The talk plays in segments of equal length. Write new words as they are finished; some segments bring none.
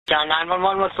John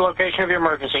 911, what's the location of your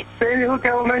emergency? Sandy Hook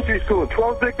Elementary School,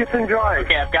 12 Dickinson Drive.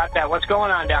 Okay, I've got that. What's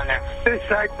going on down there?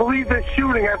 I believe they're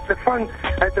shooting at the front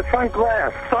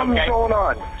glass. Something's going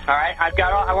on. All right,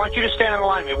 I want you to stand on the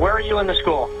line with me. Where are you in the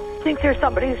school? I think there's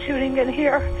somebody shooting in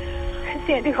here.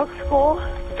 Sandy Hook School.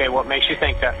 Okay, what makes you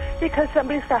think that? Because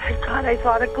somebody's got a gun. I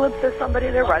saw a glimpse of somebody.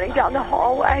 They're running down the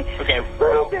hallway. Okay.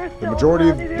 Well, the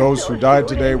majority of those who died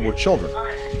today were children.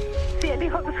 Sandy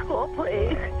Hook School,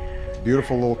 please.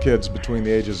 Beautiful little kids between the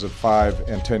ages of 5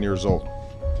 and 10 years old.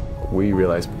 We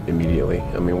realized immediately.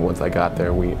 I mean, once I got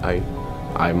there,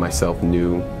 I myself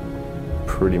knew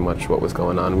pretty much what was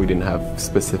going on. We didn't have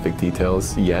specific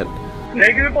details yet.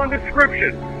 Negative on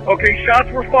description. Okay, shots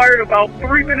were fired about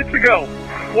 3 minutes ago.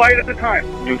 Quiet at the time.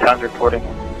 Newtown's reporting.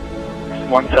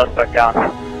 One suspect down.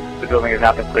 The building has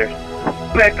not been cleared.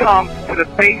 That come to the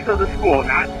base of the school.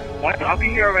 I'll be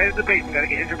here right at the base. We gotta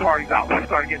get injured parties out. Let's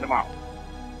start getting them out.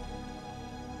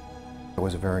 It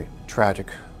was a very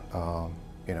tragic,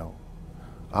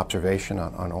 observation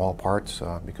on all parts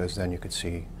because then you could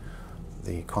see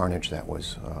the carnage that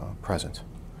was present.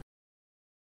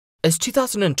 As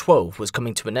 2012 was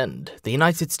coming to an end, the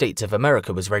United States of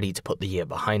America was ready to put the year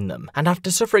behind them, and after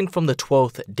suffering from the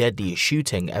 12th deadliest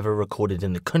shooting ever recorded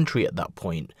in the country at that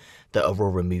point, the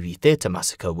Aurora Movie Theatre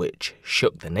massacre which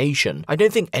shook the nation, I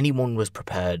don't think anyone was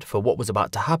prepared for what was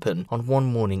about to happen on one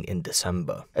morning in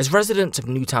December. As residents of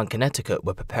Newtown, Connecticut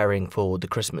were preparing for the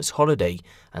Christmas holiday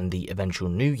and the eventual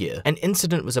New Year, an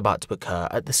incident was about to occur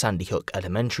at the Sandy Hook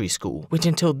Elementary School, which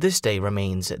until this day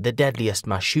remains the deadliest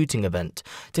mass shooting event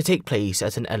to take place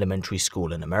at an elementary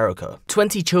school in America.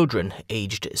 20 children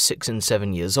aged 6 and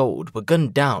 7 years old were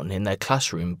gunned down in their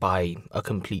classroom by a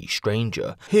complete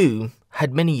stranger who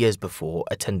had many years before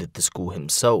attended the school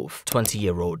himself,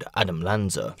 20-year-old Adam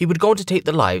Lanza. He would go on to take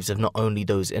the lives of not only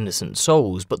those innocent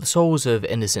souls, but the souls of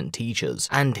innocent teachers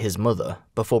and his mother,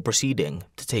 before proceeding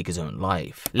to take his own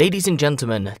life. Ladies and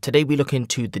gentlemen, today we look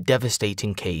into the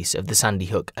devastating case of the Sandy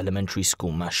Hook Elementary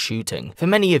School mass shooting. For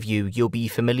many of you, you'll be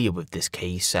familiar with this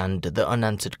case and the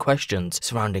unanswered questions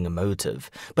surrounding a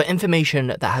motive, but information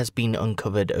that has been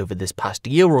uncovered over this past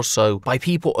year or so by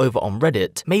people over on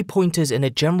Reddit may point us in a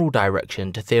general direction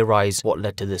to theorize what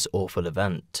led to this awful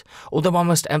event. Although I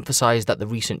must emphasize that the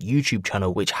recent YouTube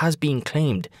channel, which has been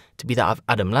claimed to be that of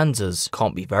Adam Lanza's,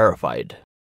 can't be verified.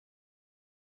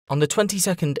 On the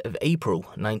 22nd of April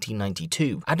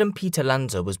 1992, Adam Peter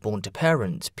Lanza was born to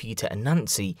parents Peter and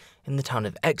Nancy in the town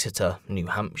of Exeter, New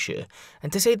Hampshire,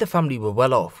 and to say the family were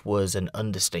well off was an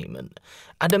understatement.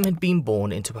 Adam had been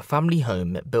born into a family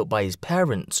home built by his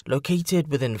parents, located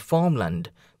within farmland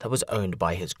that was owned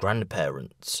by his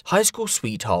grandparents. High school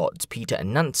sweethearts Peter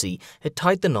and Nancy had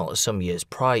tied the knot some years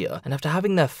prior, and after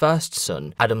having their first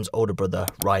son, Adam's older brother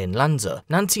Ryan Lanza,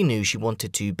 Nancy knew she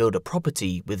wanted to build a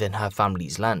property within her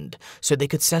family's land so they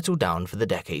could settle down for the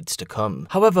decades to come.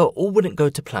 However, all wouldn't go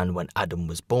to plan when Adam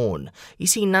was born. You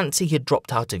see, Nancy had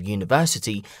dropped out of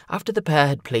university after the pair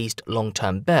had placed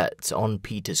long-term bets on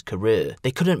Peter's career.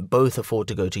 They couldn't both afford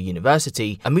to go to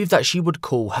university, a move that she would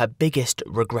call her biggest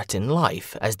regret in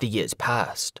life as the years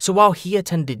passed. So while he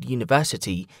attended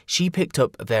university, she picked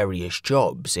up various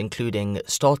jobs, including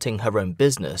starting her own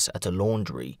business at a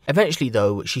laundry. Eventually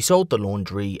though, she sold the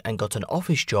laundry and got an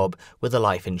office job with a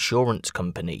life insurance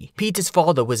company. Peter's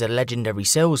father was a legendary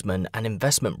salesman and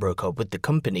investment broker with the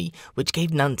company, which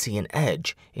gave Nancy an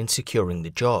edge in securing the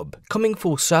job. Coming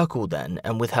full circle then,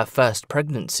 and with her first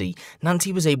pregnancy,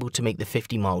 Nancy was able to make the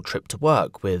 50-mile trip to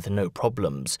work with no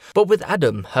problems. But with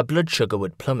Adam, her blood sugar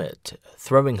would plummet,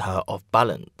 throwing her off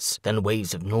balance. Then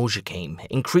waves of nausea came,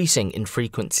 increasing in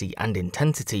frequency and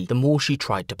intensity the more she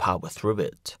tried to power through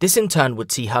it. This in turn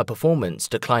would see her performance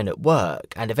decline at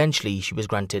work, and eventually she was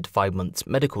granted 5 months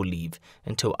medical leave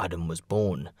until Adam was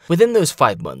born. Within those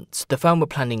 5 months, the firm were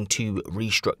planning to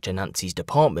restructure Nancy's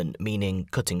department, meaning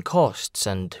cutting costs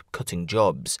and cutting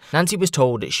jobs. Nancy was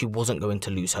told she wasn't going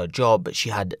to lose her job, she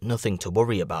had nothing to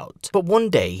worry about. But one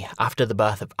day, after the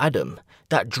birth of Adam,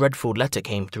 that dreadful letter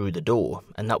came through the door,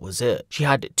 and that was it. She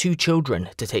had 2 children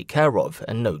to take care of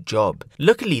and no job.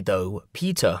 Luckily though,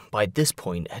 Peter by this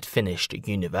point had finished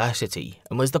university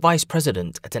and was the vice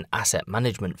president at an asset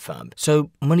management firm, so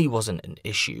money wasn't an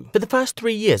issue. For the first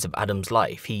 3 years of Adam's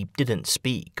life, he didn't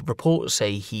speak. Reports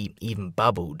say he even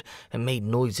babbled and made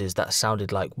noises that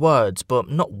sounded like words, but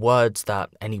not words that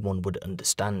anyone would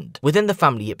understand. Within the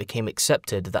family, it became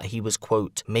accepted that he was,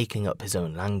 quote, making up his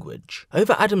own language.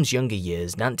 Over Adam's younger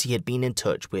years, Nancy had been in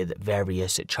touch with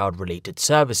various child-related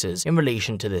services in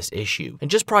relation to this issue,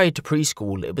 and just prior to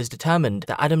preschool, it was determined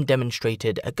that Adam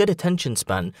demonstrated a good attention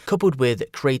span coupled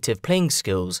with creative playing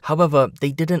skills. However,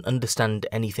 they didn't understand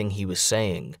anything he was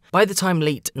saying. By the time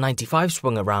late 95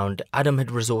 swung around, Adam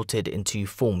had resorted into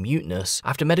full muteness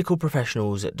after medical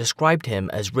professionals described him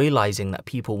as realizing that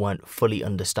people weren't fully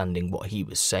understanding what he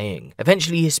was saying.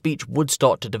 Eventually, his speech would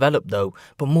start to develop though,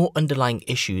 but more underlying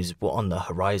issues were on the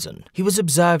horizon. He was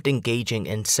observed engaging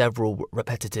in several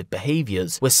repetitive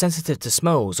behaviors, was sensitive to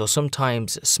smells or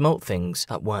sometimes smelt things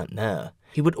that weren't there.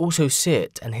 He would also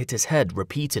sit and hit his head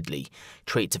repeatedly.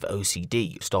 Traits of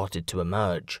OCD started to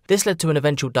emerge. This led to an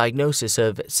eventual diagnosis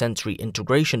of sensory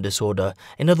integration disorder.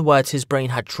 In other words, his brain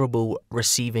had trouble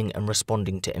receiving and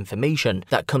responding to information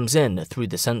that comes in through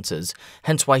the senses,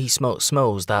 hence why he smelt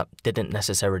smells that didn't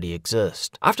necessarily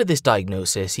exist. After this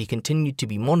diagnosis, he continued to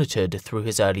be monitored through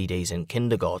his early days in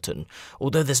kindergarten,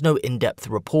 although there's no in-depth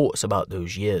reports about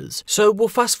those years. So we'll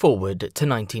fast forward to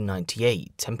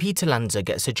 1998, and Peter Lanza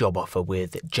gets a job offer with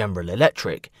General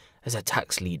Electric as a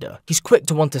tax leader. He's quick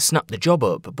to want to snap the job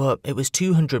up, but it was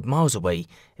 200 miles away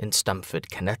in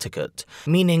Stamford, Connecticut,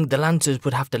 meaning the Lanzas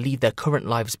would have to leave their current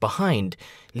lives behind,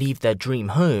 leave their dream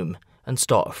home, and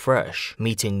start afresh,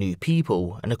 meeting new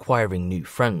people and acquiring new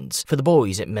friends. For the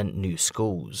boys, it meant new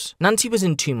schools. Nancy was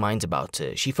in two minds about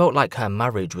it. She felt like her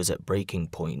marriage was at breaking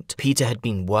point. Peter had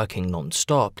been working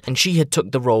non-stop, and she had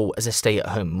took the role as a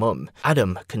stay-at-home mum.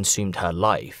 Adam consumed her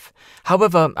life.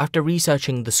 However, after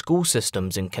researching the school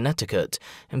systems in Connecticut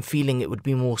and feeling it would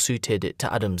be more suited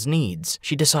to Adam's needs,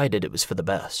 she decided it was for the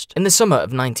best. In the summer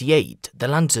of '98, the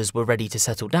Lanzas were ready to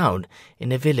settle down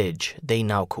in a village they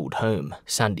now called home,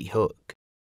 Sandy Hook.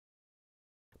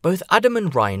 Both Adam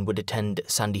and Ryan would attend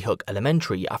Sandy Hook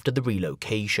Elementary after the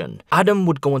relocation. Adam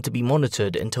would go on to be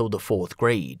monitored until the 4th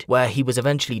grade, where he was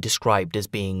eventually described as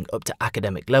being up to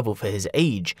academic level for his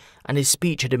age, and his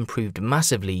speech had improved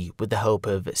massively with the help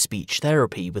of speech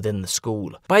therapy within the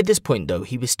school. By this point though,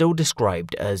 he was still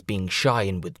described as being shy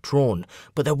and withdrawn,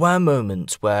 but there were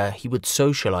moments where he would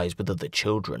socialize with other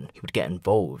children. He would get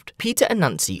involved. Peter and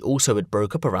Nancy also had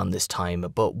broke up around this time,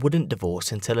 but wouldn't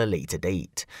divorce until a later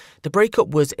date. The breakup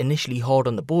was initially hard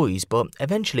on the boys, but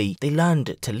eventually they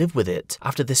learned to live with it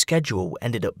after the schedule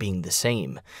ended up being the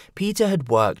same. Peter had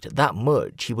worked that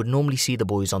much, he would normally see the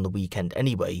boys on the weekend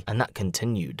anyway, and that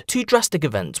continued. Two drastic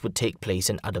events would take place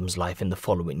in Adam's life in the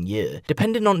following year.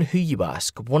 Depending on who you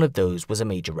ask, one of those was a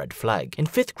major red flag. In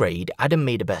 5th grade, Adam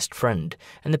made a best friend,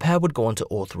 and the pair would go on to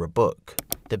author a book,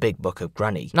 The Big Book of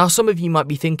Granny. Now, some of you might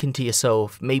be thinking to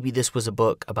yourself, maybe this was a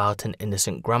book about an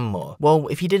innocent grandma. Well,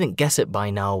 if you didn't guess it by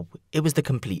now, it was the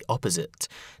complete opposite.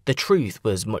 The truth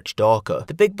was much darker.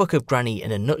 The Big Book of Granny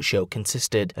in a nutshell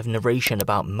consisted of narration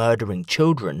about murdering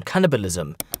children,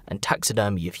 cannibalism, and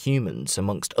taxidermy of humans,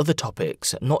 amongst other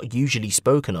topics not usually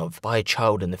spoken of by a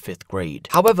child in the 5th grade.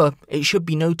 However, it should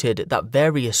be noted that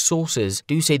various sources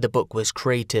do say the book was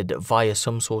created via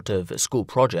some sort of school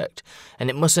project, and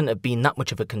it mustn't have been that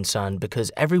much of a concern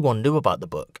because everyone knew about the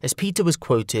book, as Peter was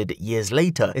quoted years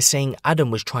later as saying Adam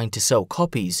was trying to sell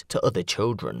copies to other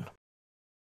children.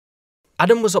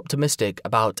 Adam was optimistic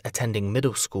about attending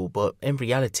middle school, but in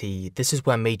reality, this is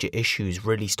where major issues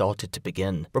really started to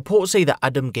begin. Reports say that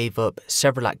Adam gave up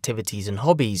several activities and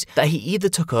hobbies that he either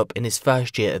took up in his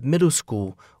first year of middle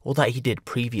school or that he did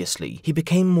previously. He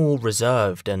became more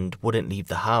reserved and wouldn't leave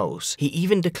the house. He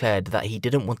even declared that he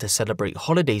didn't want to celebrate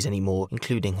holidays anymore,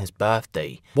 including his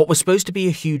birthday. What was supposed to be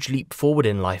a huge leap forward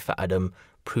in life for Adam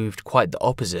proved quite the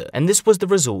opposite, and this was the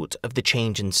result of the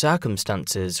change in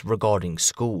circumstances regarding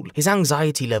school. His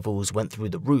anxiety levels went through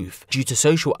the roof due to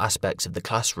social aspects of the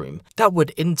classroom. That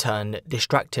would in turn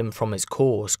distract him from his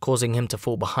course, causing him to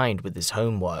fall behind with his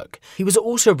homework. He was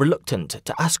also reluctant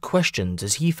to ask questions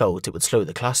as he felt it would slow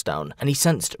the class down, and he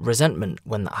sensed resentment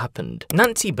when that happened.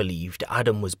 Nancy believed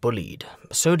Adam was bullied,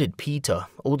 so did Peter,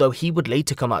 although he would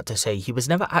later come out to say he was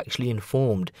never actually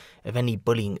informed of any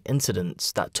bullying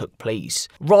incidents that took place.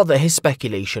 Rather, his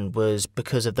speculation was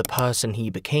because of the person he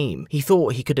became. He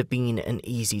thought he could have been an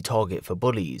easy target for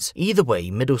bullies. Either way,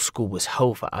 middle school was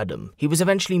hell for Adam. He was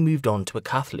eventually moved on to a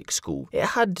Catholic school. It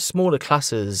had smaller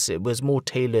classes, it was more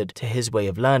tailored to his way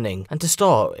of learning, and to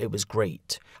start, it was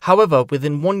great. However,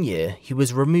 within 1 year, he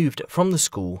was removed from the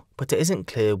school, but it isn't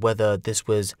clear whether this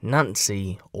was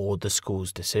Nancy or the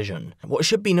school's decision. What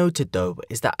should be noted though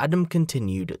is that Adam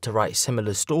continued to write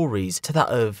similar stories to that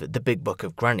of The Big Book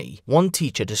of Granny. One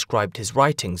teacher described his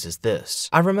writings as this: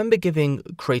 "I remember giving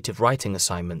creative writing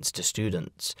assignments to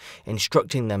students,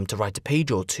 instructing them to write a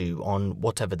page or two on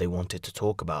whatever they wanted to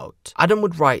talk about. Adam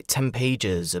would write 10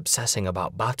 pages obsessing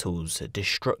about battles,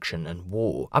 destruction, and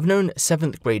war. I've known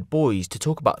 7th grade boys to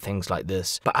talk about things like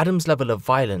this, but Adam's level of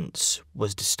violence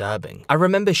was disturbing. I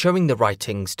remember showing the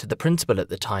writings to the principal at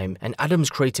the time, and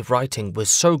Adam's creative writing was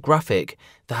so graphic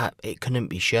that it couldn't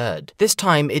be shared. This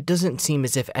time, it doesn't seem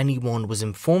as if anyone was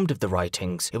informed of the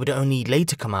writings. It would only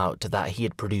later come out that he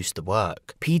had produced the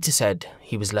work. Peter said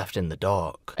he was left in the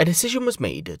dark." A decision was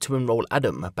made to enroll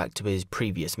Adam back to his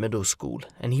previous middle school,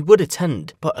 and he would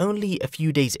attend, but only a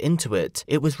few days into it,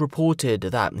 it was reported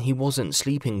that he wasn't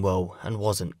sleeping well and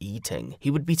wasn't eating.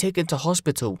 He would be taken to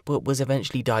hospital, but was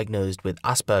eventually diagnosed with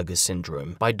Asperger's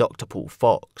syndrome by Dr. Paul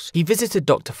Fox. He visited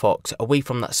Dr. Fox away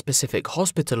from that specific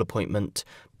hospital appointment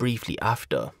briefly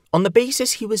after. On the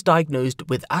basis he was diagnosed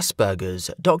with Asperger's,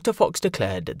 Dr. Fox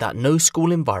declared that no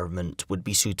school environment would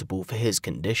be suitable for his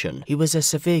condition. He was a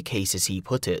severe case, as he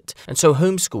put it, and so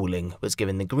homeschooling was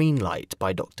given the green light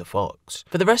by Dr. Fox.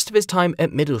 For the rest of his time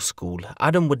at middle school,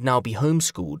 Adam would now be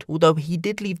homeschooled, although he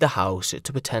did leave the house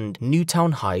to attend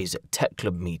Newtown High's tech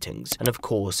club meetings and of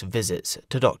course visits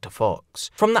to Dr. Fox.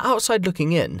 From the outside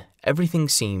looking in, everything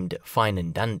seemed fine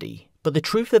and dandy. But the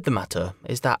truth of the matter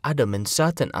is that Adam in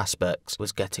certain aspects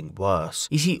was getting worse.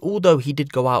 You see, although he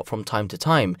did go out from time to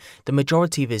time, the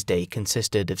majority of his day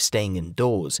consisted of staying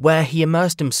indoors, where he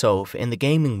immersed himself in the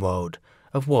gaming world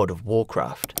of World of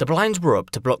Warcraft. The blinds were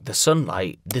up to block the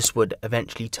sunlight. This would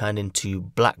eventually turn into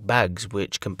black bags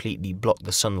which completely blocked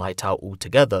the sunlight out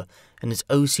altogether, and his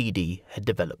OCD had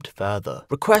developed further.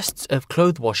 Requests of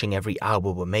clothes washing every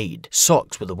hour were made.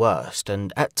 Socks were the worst,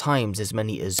 and at times as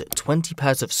many as 20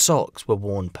 pairs of socks were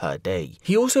worn per day.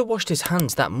 He also washed his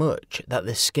hands that much that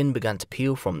the skin began to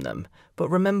peel from them. But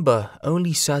remember,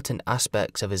 only certain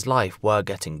aspects of his life were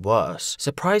getting worse.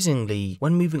 Surprisingly,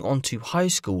 when moving on to high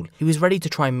school, he was ready to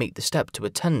try and make the step to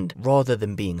attend rather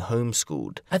than being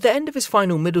homeschooled. At the end of his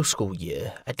final middle school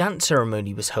year, a dance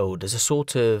ceremony was held as a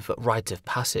sort of rite of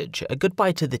passage, a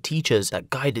goodbye to the teachers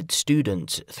that guided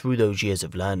students through those years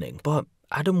of learning. But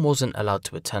Adam wasn't allowed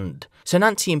to attend, so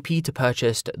Nancy and Peter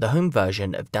purchased the home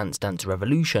version of Dance Dance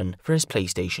Revolution for his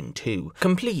PlayStation 2,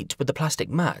 complete with a plastic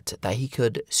mat that he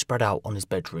could spread out on his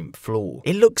bedroom floor.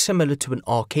 It looked similar to an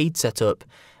arcade setup,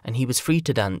 and he was free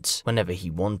to dance whenever he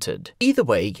wanted. Either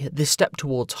way, this step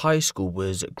towards high school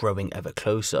was growing ever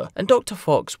closer, and Dr.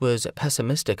 Fox was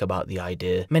pessimistic about the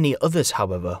idea. Many others,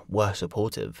 however, were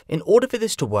supportive. In order for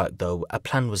this to work though, a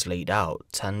plan was laid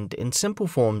out, and in simple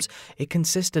forms, it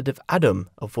consisted of Adam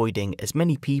avoiding as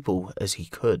many people as he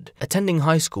could, attending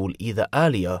high school either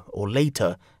earlier or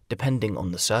later, depending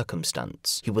on the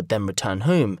circumstance. He would then return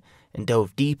home and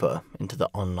delve deeper into the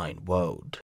online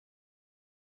world.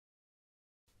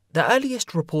 The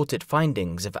earliest reported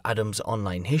findings of Adam's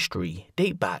online history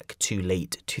date back to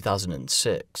late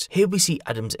 2006. Here we see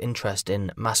Adam's interest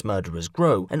in mass murderers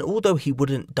grow, and although he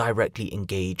wouldn't directly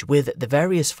engage with the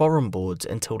various forum boards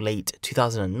until late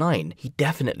 2009, he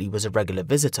definitely was a regular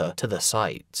visitor to the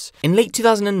sites. In late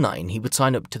 2009, he would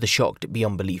sign up to the Shocked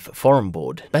Beyond Belief forum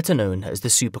board, better known as the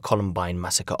Super Columbine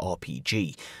Massacre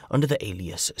RPG, under the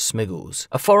alias Smiggles,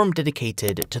 a forum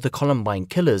dedicated to the Columbine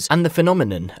killers and the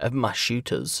phenomenon of mass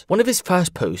shooters. One of his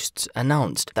first posts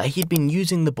announced that he had been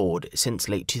using the board since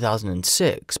late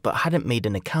 2006 but hadn't made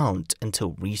an account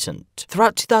until recent.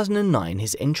 Throughout 2009,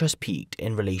 his interest peaked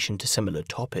in relation to similar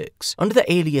topics. Under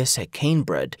the alias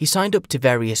Canebread, he signed up to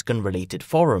various gun-related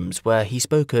forums where he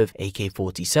spoke of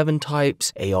AK-47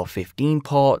 types, AR-15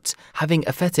 parts, having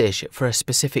a fetish for a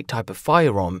specific type of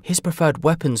firearm, his preferred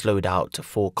weapons loadout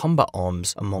for combat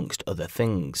arms, amongst other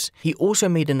things. He also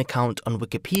made an account on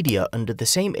Wikipedia under the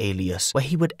same alias where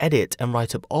he would edit and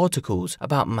write up articles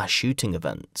about mass shooting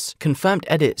events. Confirmed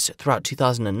edits throughout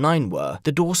 2009 were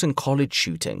the Dawson College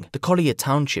shooting, the Collier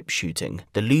Township shooting,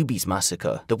 the Luby's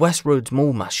massacre, the West Roads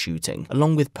Mall mass shooting,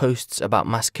 along with posts about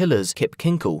mass killers Kip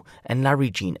Kinkle and Larry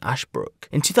Jean Ashbrook.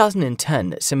 In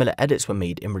 2010, similar edits were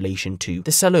made in relation to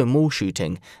the Cello Mall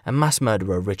shooting and mass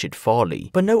murderer Richard Farley,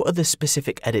 but no other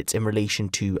specific edits in relation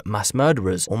to mass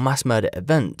murderers or mass murder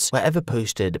events were ever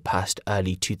posted past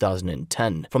early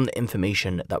 2010 from the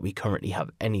information that we currently have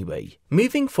anyway.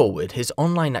 Moving forward, his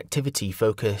online activity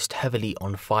focused heavily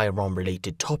on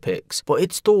firearm-related topics, but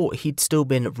it's thought he'd still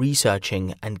been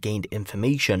researching and gained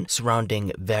information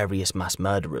surrounding various mass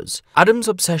murderers. Adam's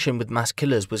obsession with mass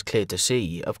killers was clear to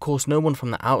see. Of course, no one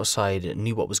from the outside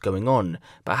knew what was going on,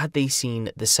 but had they seen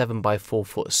the 7x4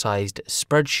 foot sized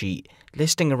spreadsheet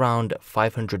listing around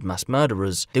 500 mass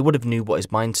murderers, they would have knew what his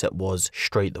mindset was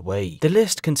straight away. The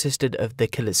list consisted of the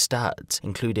killer's stats,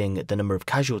 including the number of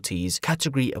casualties,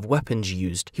 category of weapons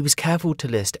used. He was careful to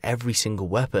list every single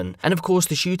weapon, and of course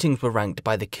the shootings were ranked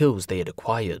by the kills they had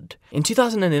acquired. In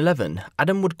 2011,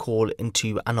 Adam would call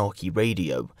into Anarchy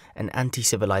Radio, an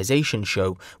anti-civilization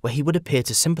show where he would appear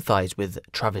to sympathize with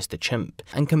Travis the chimp,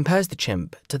 and compares the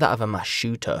chimp to that of a mass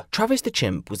shooter. Travis the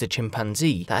chimp was a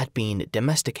chimpanzee that had been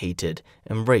domesticated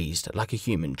and raised like a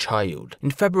human child.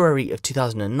 In February of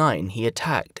 2009, he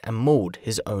attacked and mauled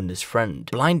his owner's friend,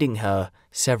 blinding her,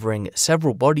 severing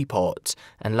several body parts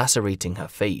and lacerating her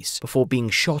face, before being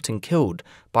shot and killed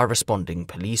by responding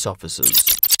police officers.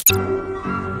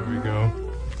 There we go.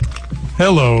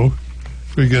 Hello.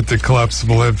 We get the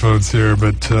collapsible headphones here,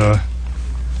 but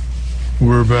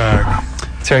we're back.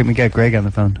 It's alright, we got Greg on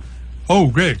the phone. Oh,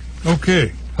 Greg.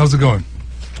 Okay. How's it going?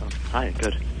 Hi,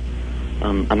 good.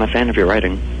 I'm a fan of your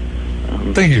writing.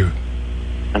 Thank you.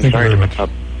 I'm sorry to bring up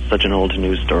such an old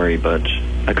news story, but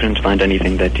I couldn't find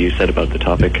anything that you said about the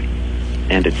topic,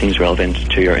 and it seems relevant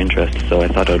to your interests, so I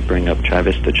thought I would bring up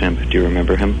Travis the chimp. Do you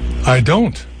remember him? I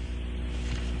don't.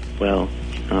 Well,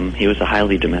 he was a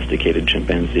highly domesticated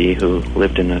chimpanzee who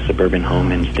lived in a suburban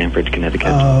home in Stamford,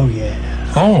 Connecticut. Oh,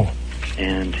 yeah. Oh.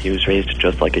 And he was raised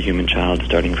just like a human child,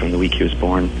 starting from the week he was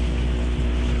born.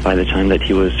 By the time that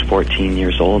he was 14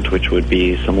 years old, which would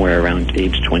be somewhere around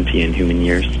age 20 in human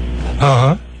years,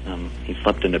 he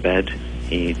slept in a bed,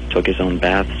 he took his own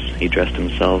baths, he dressed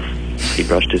himself, he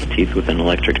brushed his teeth with an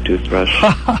electric toothbrush.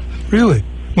 Really?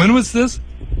 When was this?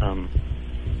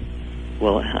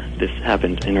 Well, this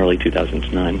happened in early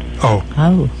 2009.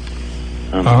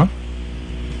 Oh.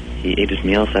 He ate his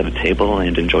meals at a table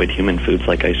and enjoyed human foods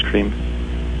like ice cream.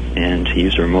 And he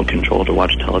used a remote control to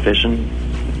watch television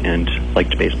and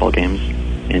liked baseball games.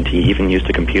 And he even used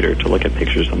a computer to look at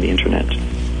pictures on the internet.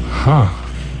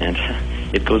 And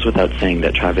it goes without saying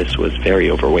that Travis was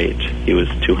very overweight. He was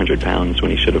 200 pounds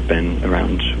when he should have been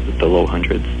around the low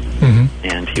hundreds.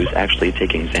 And he was actually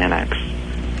taking Xanax.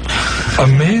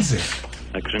 Amazing.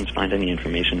 I couldn't find any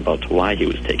information about why he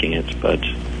was taking it, but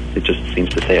it just seems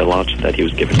to say a lot that he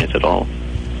was given it at all.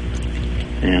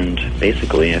 And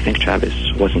basically, I think Travis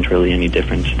wasn't really any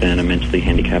different than a mentally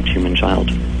handicapped human child.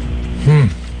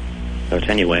 But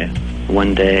anyway,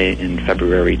 one day in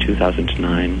February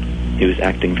 2009, he was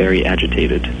acting very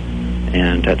agitated,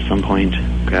 and at some point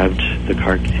grabbed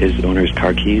his owner's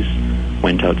car keys,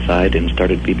 went outside and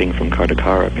started beeping from car to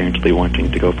car, apparently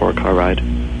wanting to go for a car ride.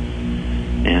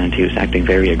 And he was acting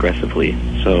very aggressively,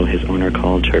 so his owner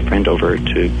called her friend over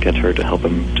to get her to help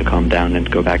him to calm down and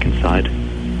go back inside.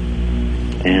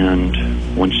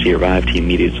 And once she arrived, he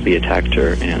immediately attacked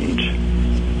her, and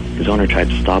his owner tried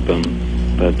to stop him,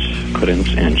 but couldn't,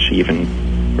 and she even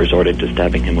resorted to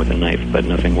stabbing him with a knife, but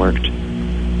nothing worked.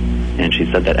 And she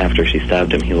said that after she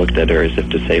stabbed him, he looked at her as if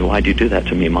to say, "Why'd you do that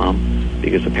to me, Mom?"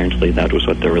 Because apparently that was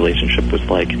what their relationship was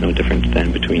like, no different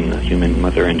than between a human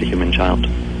mother and a human child.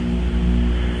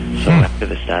 So after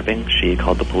the stabbing, she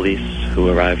called the police, who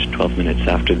arrived 12 minutes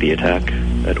after the attack,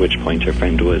 at which point her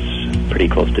friend was pretty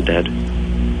close to dead.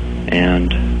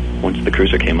 And once the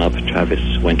cruiser came up,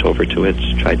 Travis went over to it,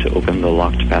 tried to open the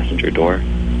locked passenger door.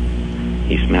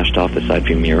 He smashed off the side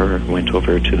view mirror, went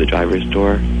over to the driver's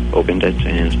door, opened it,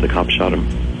 and the cop shot him.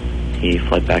 He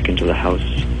fled back into the house,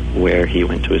 where he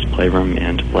went to his playroom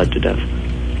and bled to death.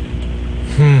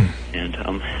 And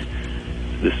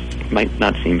this might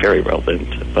not seem very relevant,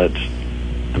 but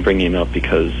I'm bringing it up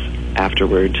because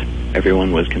afterward,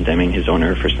 everyone was condemning his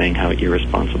owner for saying how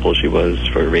irresponsible she was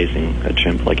for raising a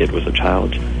chimp like it was a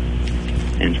child,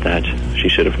 and that she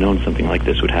should have known something like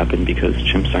this would happen because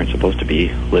chimps aren't supposed to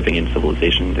be living in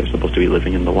civilization. They're supposed to be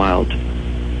living in the wild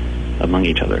among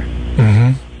each other.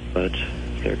 But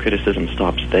their criticism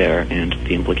stops there, and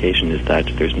the implication is that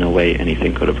there's no way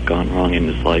anything could have gone wrong in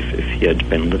his life if he had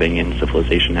been living in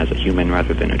civilization as a human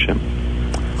rather than a chimp.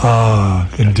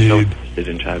 Indeed. I'm so interested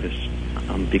in Travis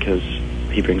because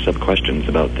he brings up questions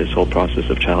about this whole process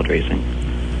of child raising.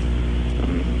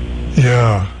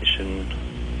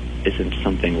 Isn't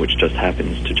something which just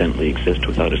happens to gently exist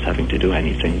without us having to do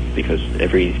anything, because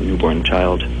every newborn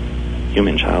child,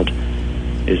 human child,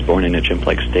 is born in a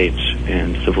chimp-like state,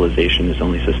 and civilization is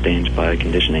only sustained by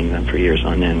conditioning them for years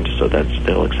on end so that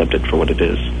they'll accept it for what it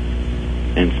is.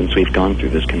 And since we've gone through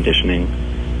this conditioning,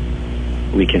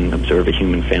 we can observe a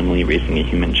human family raising a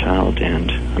human child,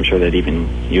 and I'm sure that even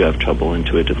you have trouble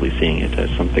intuitively seeing it as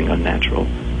something unnatural.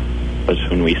 But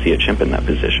when we see a chimp in that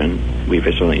position, we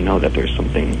viscerally know that there's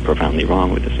something profoundly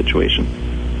wrong with the situation.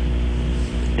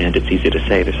 And it's easy to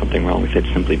say there's something wrong with it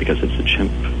simply because it's a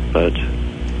chimp, but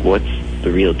what's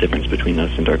the real difference between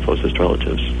us and our closest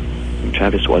relatives.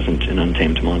 Travis wasn't an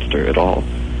untamed monster at all.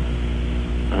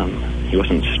 He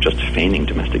wasn't just feigning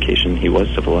domestication, he was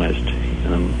civilized.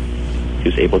 He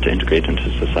was able to integrate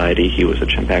into society. He was a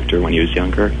chimp actor when he was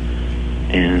younger,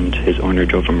 and his owner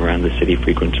drove him around the city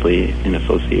frequently in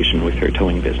association with her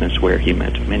towing business, where he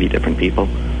met many different people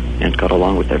and got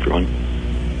along with everyone.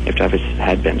 If Travis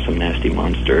had been some nasty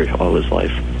monster all his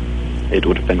life, it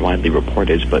would have been widely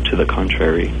reported, but to the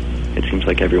contrary, it seems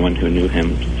like everyone who knew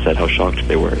him said how shocked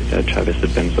they were that Travis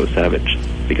had been so savage,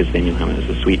 because they knew him as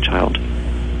a sweet child.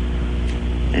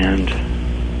 And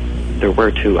there were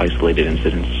 2 isolated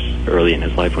incidents early in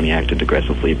his life when he acted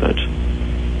aggressively, but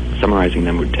summarizing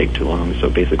them would take too long, so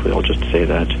basically I'll just say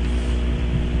that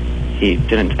he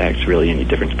didn't act really any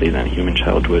differently than a human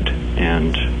child would,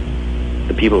 and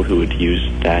the people who would use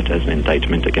that as an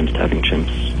indictment against having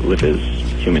chimps live as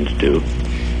humans do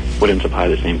wouldn't apply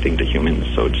the same thing to humans,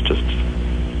 so it's just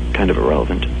kind of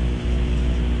irrelevant.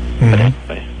 But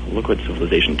anyway, look what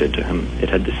civilization did to him. It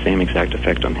had the same exact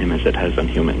effect on him as it has on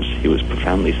humans. He was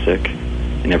profoundly sick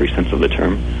in every sense of the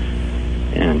term,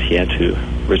 and he had to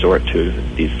resort to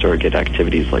these surrogate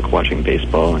activities like watching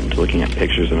baseball and looking at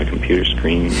pictures on a computer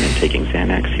screen and taking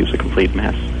Xanax. He was a complete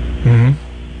mess.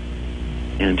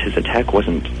 And his attack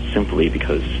wasn't simply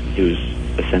because he was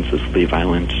a senselessly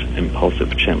violent,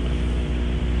 impulsive chimp,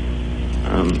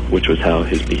 which was how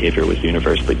his behavior was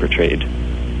universally portrayed.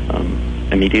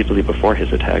 Immediately before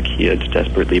his attack, he had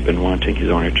desperately been wanting his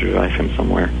owner to drive him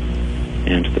somewhere.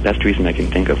 And the best reason I can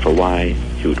think of for why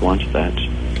he would want that,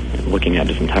 looking at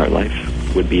his entire life,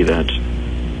 would be that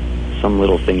some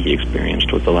little thing he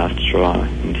experienced was the last straw,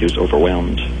 and he was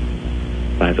overwhelmed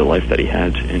by the life that he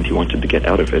had, and he wanted to get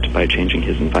out of it by changing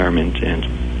his environment, and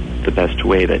the best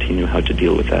way that he knew how to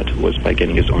deal with that was by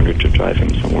getting his owner to drive him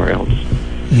somewhere else.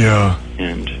 Yeah.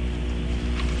 And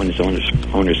when his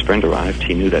owner's friend arrived,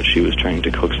 he knew that she was trying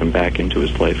to coax him back into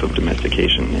his life of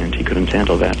domestication, and he couldn't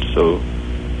handle that, so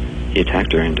he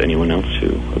attacked her and anyone else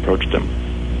who approached him.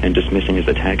 And dismissing his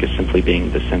attack as simply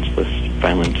being the senseless,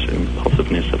 violent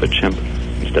impulsiveness of a chimp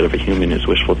instead of a human is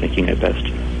wishful thinking at best.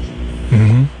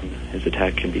 His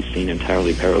attack can be seen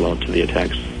entirely parallel to the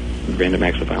attacks, random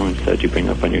acts of violence that you bring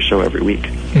up on your show every week,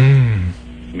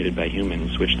 committed by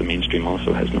humans, which the mainstream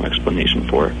also has no explanation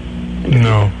for. And if he's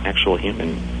an actual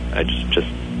human, I just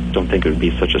don't think it would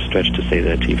be such a stretch to say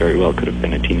that he very well could have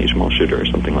been a teenage mall shooter or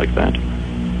something like that.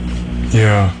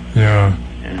 Yeah.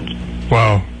 And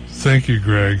wow. Thank you,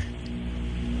 Greg.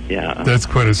 Yeah. That's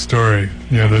quite a story.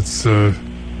 Yeah, that's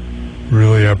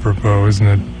really apropos, isn't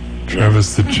it?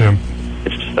 Travis the chimp.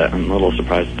 It's just that I'm a little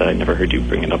surprised that I never heard you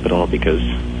bring it up at all, because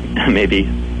maybe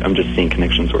I'm just seeing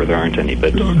connections where there aren't any,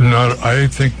 but... I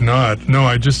think not. No,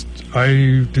 I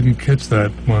didn't catch that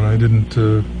one. I didn't,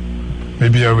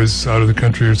 maybe I was out of the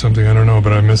country or something, I don't know,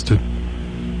 but I missed it.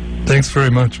 Thanks very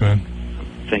much, man.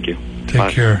 Thank you.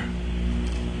 Take care.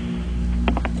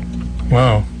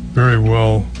 Wow, very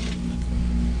well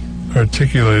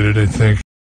articulated, I think.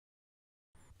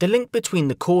 The link between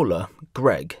the caller,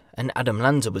 Greg, and Adam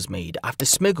Lanza was made after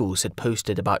Smiggles had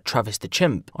posted about Travis the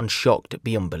Chimp on Shocked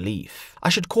Beyond Belief. I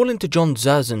should call into John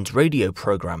Zerzan's radio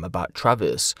program about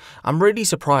Travis. I'm really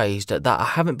surprised that I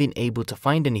haven't been able to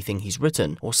find anything he's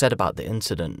written or said about the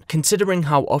incident. Considering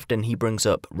how often he brings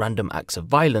up random acts of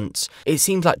violence, it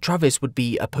seems like Travis would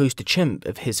be a poster chimp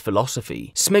of his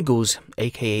philosophy. Smiggles,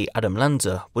 aka Adam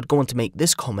Lanza, would go on to make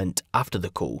this comment after the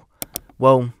call.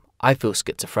 Well, I feel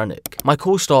schizophrenic. My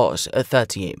call starts at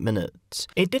 38 minutes.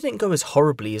 It didn't go as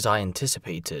horribly as I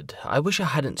anticipated. I wish I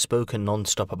hadn't spoken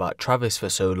non-stop about Travis for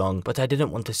so long, but I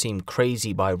didn't want to seem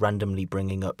crazy by randomly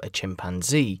bringing up a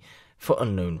chimpanzee for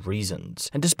unknown reasons.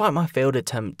 And despite my failed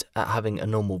attempt at having a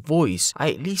normal voice,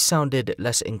 I at least sounded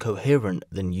less incoherent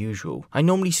than usual. I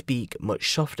normally speak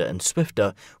much softer and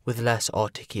swifter, with less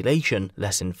articulation,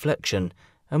 less inflection,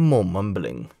 and more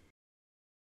mumbling.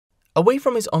 Away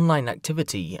from his online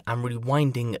activity and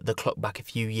rewinding the clock back a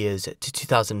few years to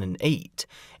 2008,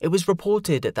 it was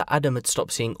reported that Adam had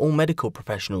stopped seeing all medical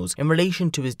professionals in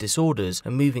relation to his disorders,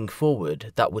 and moving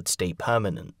forward, that would stay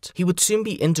permanent. He would soon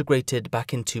be integrated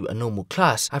back into a normal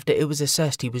class after it was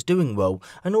assessed he was doing well,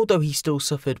 and although he still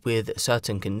suffered with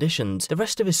certain conditions, the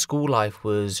rest of his school life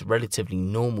was relatively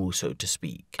normal, so to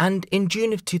speak. And in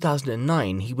June of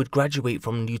 2009, he would graduate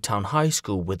from Newtown High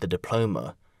School with a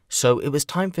diploma. So it was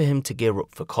time for him to gear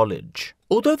up for college.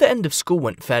 Although the end of school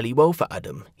went fairly well for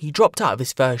Adam, he dropped out of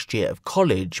his first year of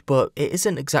college, but it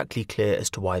isn't exactly clear as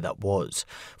to why that was.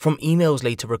 From emails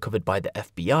later recovered by the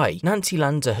FBI, Nancy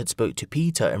Lanza had spoke to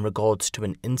Peter in regards to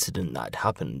an incident that had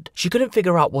happened. She couldn't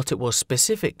figure out what it was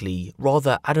specifically,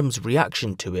 rather Adam's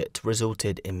reaction to it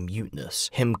resulted in muteness,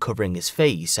 him covering his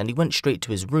face, and he went straight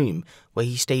to his room, where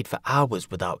he stayed for hours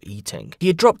without eating. He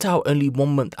had dropped out only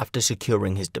 1 month after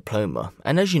securing his diploma,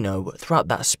 and as you know, throughout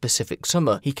that specific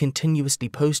summer, he continuously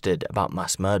posted about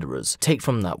mass murderers. Take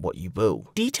from that what you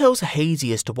will. Details are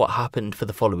hazy as to what happened for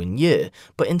the following year,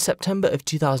 but in September of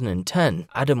 2010,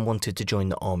 Adam wanted to join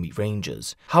the Army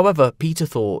Rangers. However, Peter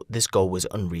thought this goal was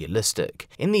unrealistic.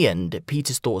 In the end,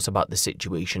 Peter's thoughts about the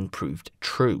situation proved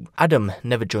true. Adam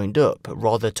never joined up,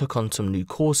 rather took on some new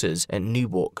courses at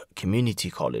Newark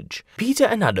Community College. Peter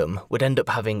and Adam would end up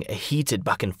having a heated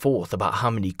back and forth about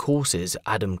how many courses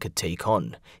Adam could take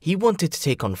on. He wanted to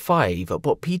take on 5,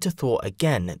 but Peter thought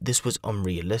again this was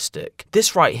unrealistic.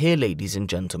 This right here, ladies and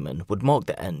gentlemen, would mark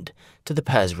the end to the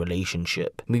pair's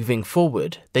relationship. Moving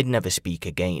forward, they'd never speak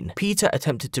again. Peter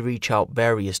attempted to reach out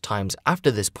various times after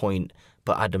this point,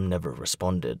 but Adam never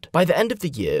responded. By the end of the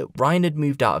year, Ryan had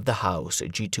moved out of the house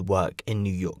due to work in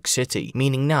New York City,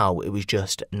 meaning now it was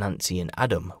just Nancy and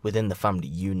Adam within the family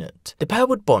unit. The pair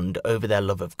would bond over their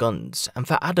love of guns, and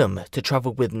for Adam to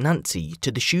travel with Nancy to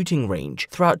the shooting range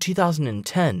throughout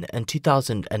 2010 and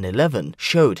 2011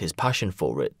 showed his passion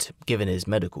for it, given his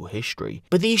medical history.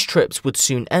 But these trips would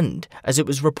soon end, as it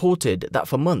was reported that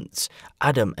for months,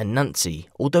 Adam and Nancy,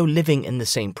 although living in the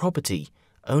same property,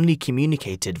 only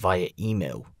communicated via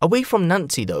email. Away from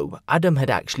Nancy though, Adam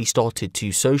had actually started to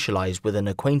socialise with an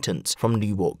acquaintance from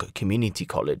Newark Community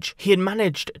College. He had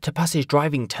managed to pass his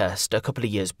driving test a couple of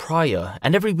years prior,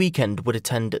 and every weekend would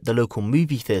attend the local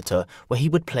movie theatre where he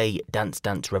would play Dance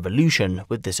Dance Revolution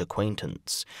with this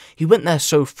acquaintance. He went there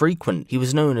so frequent, he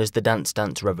was known as the Dance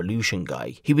Dance Revolution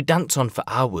guy. He would dance on for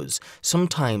hours,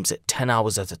 sometimes 10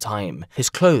 hours at a time,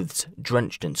 his clothes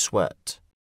drenched in sweat.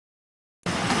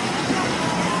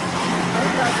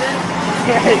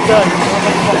 Yeah, it does.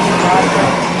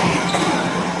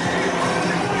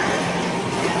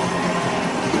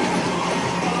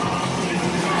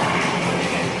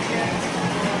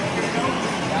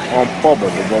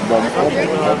 Always to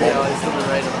the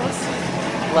right of us,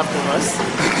 left of us.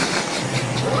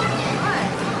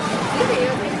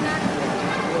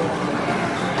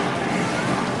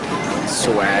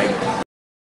 Swag.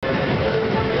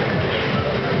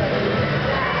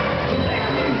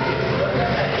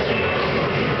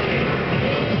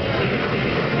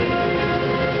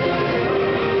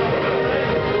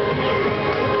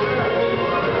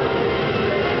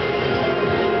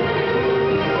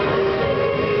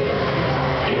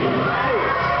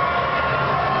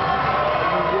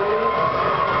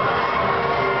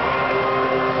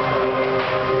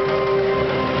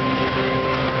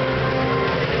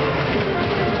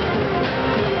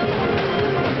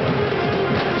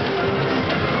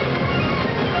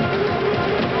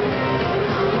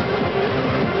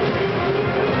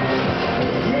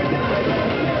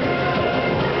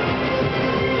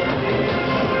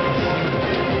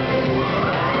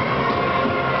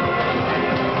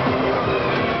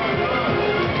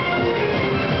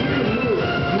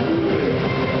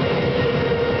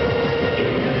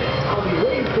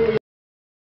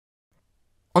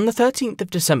 On the 13th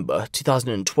of December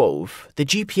 2012, the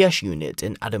GPS unit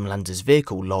in Adam Lanza's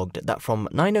vehicle logged that from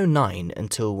 9:09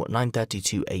 until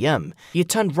 9:32 AM, he had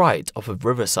turned right off of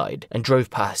Riverside and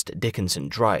drove past Dickinson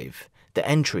Drive, the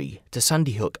entry to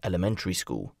Sandy Hook Elementary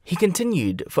School. He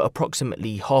continued for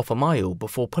approximately half a mile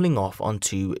before pulling off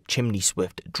onto Chimney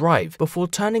Swift Drive before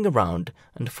turning around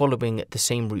and following the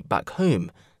same route back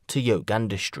home to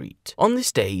Yoganda Street. On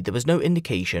this day, there was no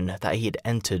indication that he had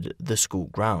entered the school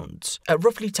grounds. At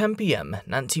roughly 10 PM,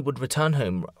 Nancy would return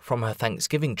home from her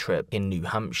Thanksgiving trip in New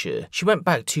Hampshire. She went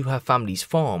back to her family's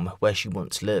farm where she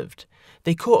once lived.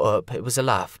 They caught up, it was a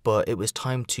laugh, but it was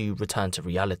time to return to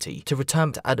reality, to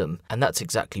return to Adam, and that's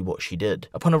exactly what she did.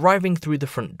 Upon arriving through the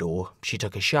front door, she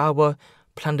took a shower,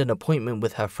 planned an appointment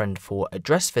with her friend for a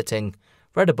dress fitting,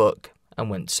 read a book, and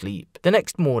went to sleep. The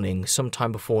next morning,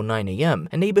 sometime before 9 AM,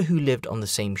 a neighbour who lived on the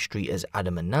same street as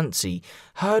Adam and Nancy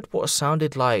heard what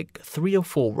sounded like 3 or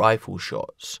 4 rifle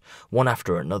shots, one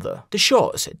after another. The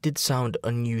shots did sound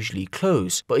unusually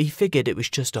close, but he figured it was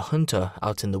just a hunter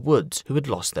out in the woods who had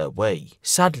lost their way.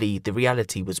 Sadly, the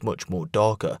reality was much more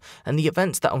darker, and the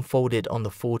events that unfolded on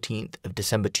the 14th of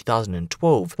December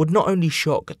 2012 would not only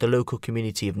shock the local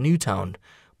community of Newtown,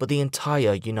 but the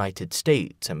entire United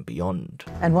States and beyond.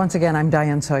 And once again, I'm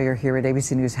Diane Sawyer here at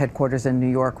ABC News headquarters in New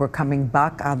York. We're coming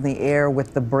back on the air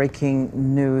with the breaking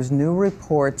news. New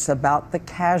reports about the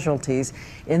casualties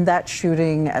in that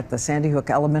shooting at the Sandy Hook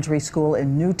Elementary School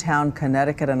in Newtown,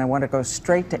 Connecticut. And I want to go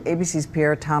straight to ABC's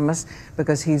Pierre Thomas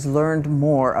because he's learned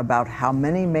more about how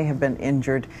many may have been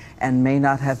injured and may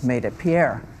not have made it.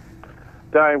 Pierre.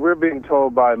 Diane, we're being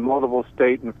told by multiple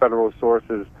state and federal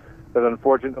sources that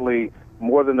unfortunately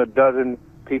more than a dozen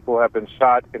people have been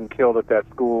shot and killed at that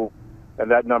school, and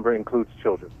that number includes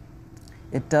children.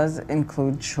 It does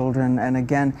include children, and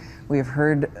again, we have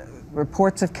heard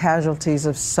reports of casualties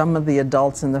of some of the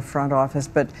adults in the front office,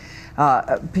 but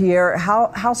Pierre,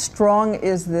 how strong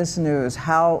is this news?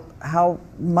 How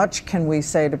much can we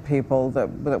say to people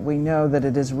that we know that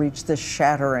it has reached this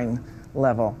shattering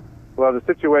level? Well, the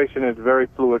situation is very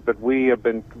fluid, but we have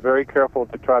been very careful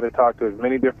to try to talk to as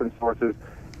many different sources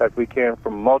as we can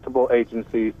from multiple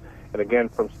agencies, and again,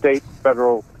 from state,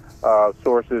 federal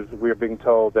sources. We are being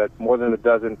told that more than a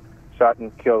dozen shot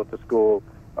and killed at the school.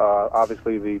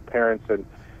 Obviously, the parents and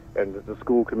the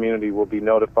school community will be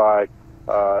notified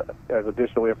as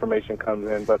additional information comes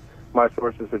in, but my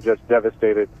sources are just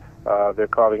devastated. They're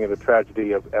calling it a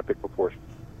tragedy of epic proportions.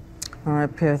 All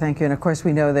right, Pierre, thank you. And of course,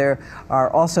 we know there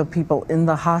are also people in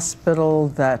the hospital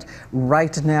that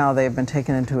right now they've been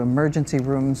taken into emergency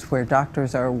rooms where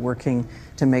doctors are working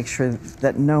to make sure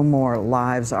that no more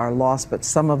lives are lost, but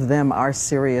some of them are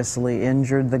seriously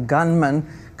injured. The gunman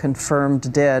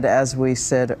confirmed dead, as we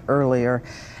said earlier,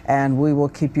 and we will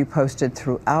keep you posted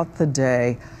throughout the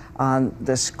day on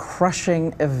this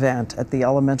crushing event at the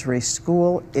elementary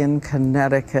school in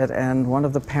Connecticut. And one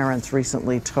of the parents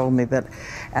recently told me that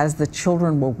as the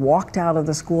children were walked out of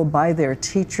the school by their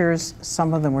teachers,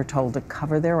 some of them were told to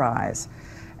cover their eyes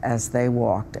as they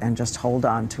walked and just hold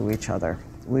on to each other.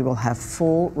 We will have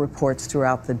full reports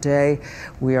throughout the day.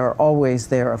 We are always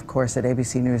there, of course, at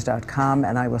abcnews.com,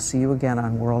 and I will see you again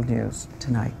on World News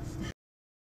tonight.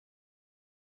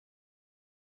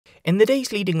 In the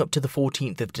days leading up to the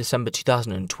 14th of December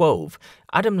 2012,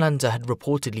 Adam Lanza had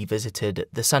reportedly visited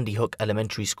the Sandy Hook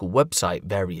Elementary School website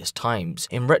various times.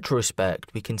 In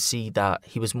retrospect, we can see that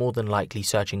he was more than likely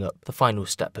searching up the final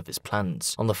step of his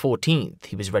plans. On the 14th,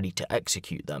 he was ready to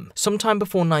execute them. Sometime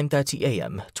before 9:30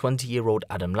 a.m., 20-year-old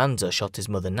Adam Lanza shot his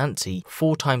mother Nancy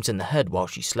 4 times in the head while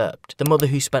she slept. The mother,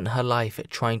 who spent her life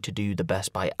trying to do the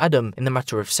best by Adam, in the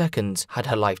matter of seconds, had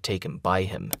her life taken by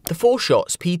him. The 4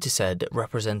 shots, Peter said,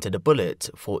 represented a bullet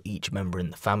for each member in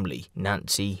the family: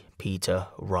 Nancy, Peter,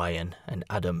 Ryan, and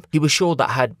Adam. He was sure that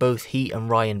had both he and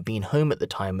Ryan been home at the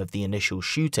time of the initial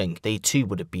shooting, they too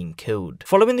would have been killed.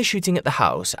 Following the shooting at the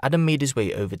house, Adam made his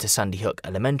way over to Sandy Hook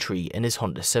Elementary in his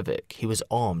Honda Civic. He was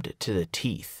armed to the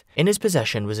teeth. In his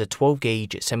possession was a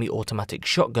 12-gauge semi-automatic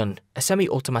shotgun, a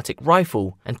semi-automatic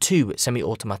rifle, and 2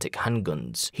 semi-automatic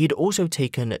handguns. He had also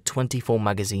taken 24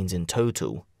 magazines in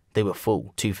total. They were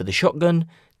full: 2 for the shotgun,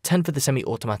 10 for the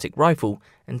semi-automatic rifle,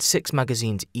 and 6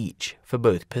 magazines each for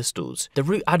both pistols. The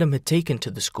route Adam had taken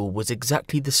to the school was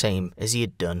exactly the same as he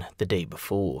had done the day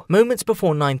before. Moments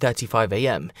before 9:35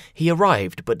 a.m, he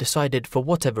arrived but decided for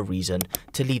whatever reason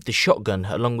to leave the shotgun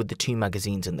along with the 2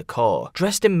 magazines in the car.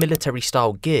 Dressed in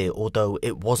military-style gear, although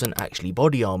it wasn't actually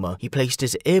body armor, he placed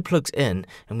his earplugs in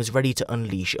and was ready to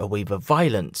unleash a wave of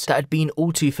violence that had been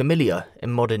all too familiar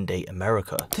in modern-day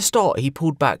America. To start, he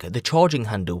pulled back the charging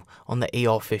handle on the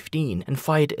AR-15 and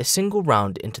fired a single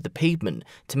round into the pavement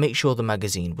to make sure the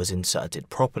magazine was inserted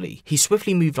properly. He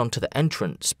swiftly moved on to the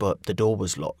entrance, but the door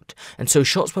was locked, and so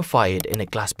shots were fired in a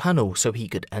glass panel so he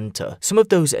could enter. Some of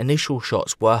those initial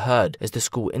shots were heard as the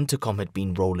school intercom had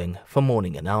been rolling for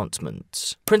morning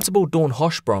announcements. Principal Dawn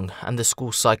Hochsprung and the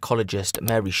school psychologist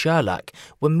Mary Sherlach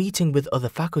were meeting with other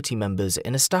faculty members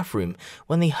in a staff room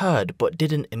when they heard but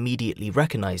didn't immediately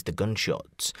recognize the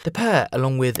gunshots. The pair,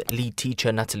 along with lead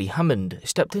teacher Natalie Hammond,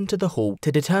 stepped into the hall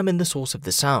to determine the source of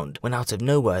the sound when out of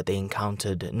nowhere they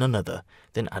encountered none other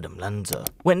than Adam Lanza.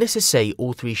 Witnesses say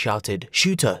all 3 shouted,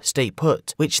 "Shooter, stay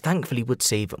put," which thankfully would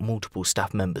save multiple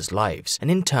staff members' lives,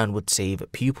 and in turn would save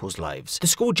pupils' lives. The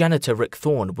school janitor Rick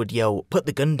Thorne would yell, "Put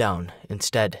the gun down."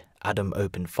 Instead, Adam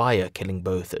opened fire, killing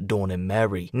both Dawn and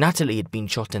Mary. Natalie had been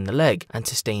shot in the leg and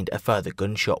sustained a further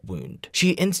gunshot wound.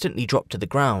 She instantly dropped to the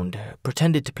ground,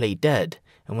 pretended to play dead,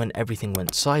 and when everything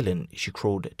went silent, she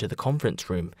crawled to the conference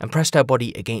room and pressed her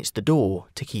body against the door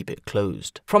to keep it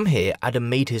closed. From here, Adam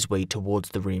made his way towards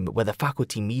the room where the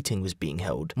faculty meeting was being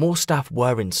held. More staff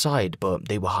were inside, but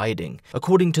they were hiding.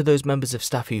 According to those members of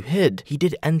staff who hid, he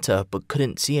did enter but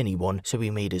couldn't see anyone, so he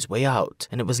made his way out,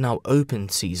 and it was now open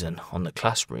season on the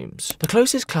classrooms. The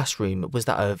closest classroom was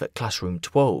that of classroom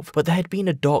 12, but there had been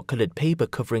a dark-coloured paper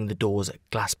covering the door's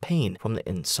glass pane from the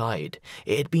inside.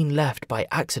 It had been left by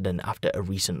accident after a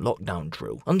recent lockdown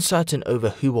drill. Uncertain over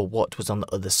who or what was on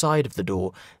the other side of the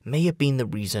door may have been the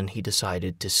reason he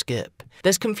decided to skip.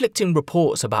 There's conflicting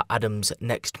reports about Adam's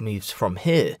next moves from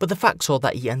here, but the facts are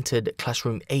that he entered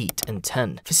classroom 8 and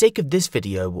 10. For sake of this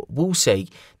video, we'll say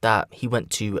that he went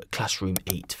to classroom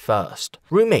 8 first.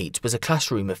 Room 8 was a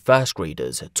classroom of first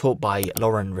graders taught by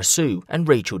Lauren Rousseau and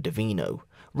Rachel Davino.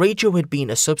 Rachel had been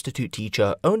a substitute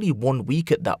teacher only 1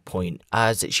 week at that point,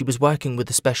 as she was working with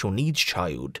a special needs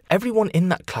child. Everyone in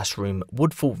that classroom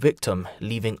would fall victim,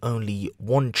 leaving only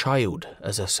one child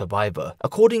as a survivor.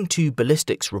 According to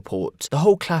ballistics reports, the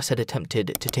whole class had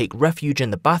attempted to take refuge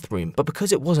in the bathroom, but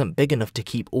because it wasn't big enough to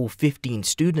keep all 15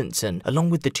 students in,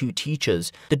 along with the 2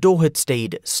 teachers, the door had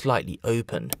stayed slightly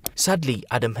open. Sadly,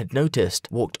 Adam had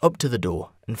noticed, walked up to the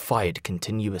door, and fired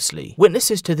continuously.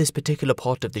 Witnesses to this particular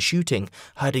part of the shooting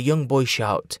heard a young boy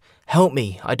shout, "Help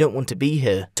me, I don't want to be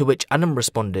here," to which Adam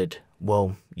responded,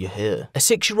 "Well, you're here." A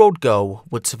 6-year-old girl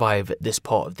would survive this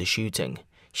part of the shooting.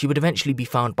 She would eventually be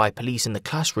found by police in the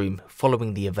classroom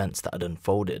following the events that had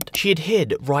unfolded. She had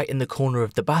hid right in the corner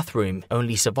of the bathroom,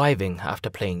 only surviving after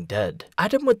playing dead.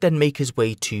 Adam would then make his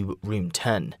way to room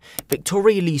 10.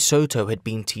 Victoria Lee Soto had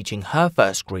been teaching her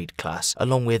first grade class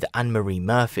along with Anne-Marie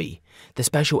Murphy, the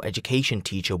special education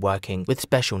teacher working with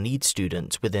special needs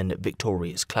students within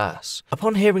Victoria's class.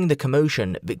 Upon hearing the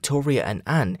commotion, Victoria and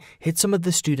Anne hid some of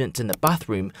the students in the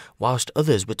bathroom whilst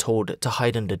others were told to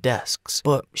hide under desks,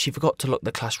 but she forgot to lock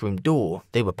the classroom door.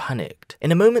 They were panicked.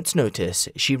 In a moment's notice,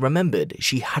 she remembered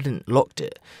she hadn't locked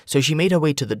it, so she made her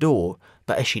way to the door,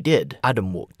 but as she did,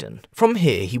 Adam walked in. From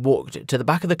here, he walked to the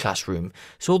back of the classroom,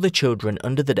 saw the children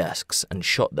under the desks, and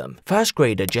shot them. First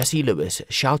grader Jesse Lewis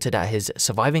shouted at his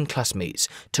surviving classmates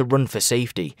to run for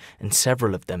safety, and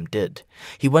several of them did.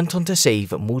 He went on to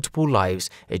save multiple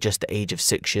lives at just the age of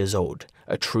 6 years old,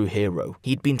 a true hero.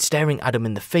 He'd been staring Adam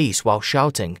in the face while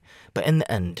shouting, but in the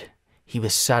end, he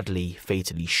was sadly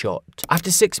fatally shot.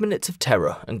 After 6 minutes of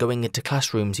terror and going into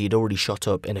classrooms he had already shot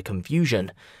up in a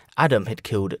confusion, Adam had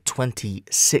killed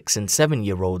 26 and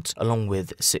 7-year-olds along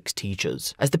with 6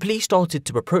 teachers. As the police started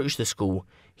to approach the school,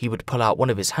 he would pull out one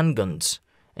of his handguns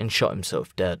and shot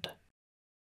himself dead.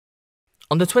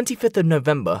 On the 25th of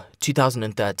November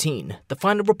 2013, the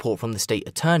final report from the state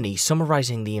attorney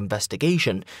summarizing the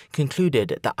investigation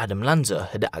concluded that Adam Lanza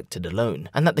had acted alone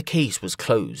and that the case was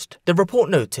closed. The report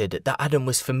noted that Adam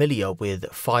was familiar with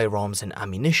firearms and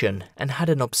ammunition and had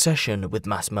an obsession with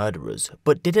mass murderers,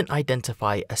 but didn't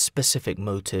identify a specific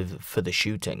motive for the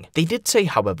shooting. They did say,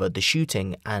 however, the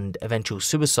shooting and eventual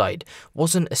suicide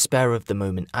wasn't a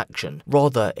spur-of-the-moment action.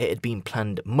 Rather, it had been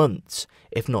planned months,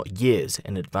 if not years,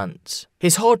 in advance.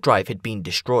 His hard drive had been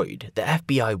destroyed. The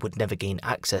FBI would never gain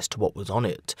access to what was on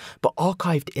it, but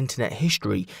archived internet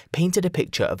history painted a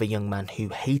picture of a young man who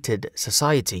hated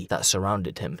society that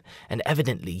surrounded him, and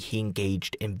evidently he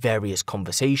engaged in various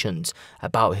conversations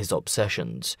about his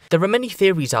obsessions. There are many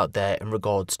theories out there in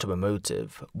regards to a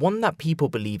motive. One that people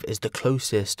believe is the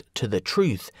closest to the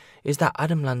truth is that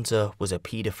Adam Lanza was a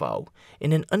paedophile.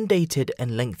 In an undated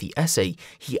and lengthy essay,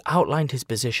 he outlined his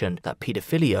position that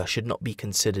paedophilia should not be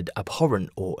considered abhorrent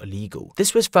or illegal.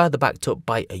 This was further backed up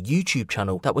by a YouTube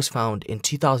channel that was found in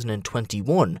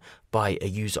 2021 by a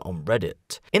user on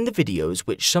Reddit. In the videos,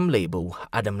 which some label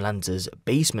Adam Lanza's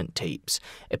basement tapes,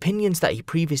 opinions that he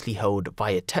previously held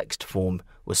via text form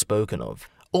were spoken of.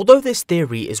 Although this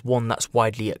theory is one that's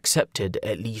widely accepted,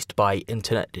 at least by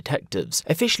internet detectives,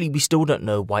 officially we still don't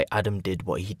know why Adam did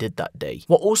what he did that day.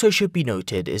 What also should be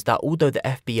noted is that although the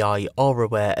FBI are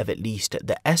aware of at least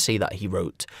the essay that he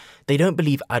wrote, they don't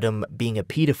believe Adam being a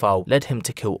paedophile led him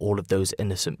to kill all of those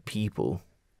innocent people.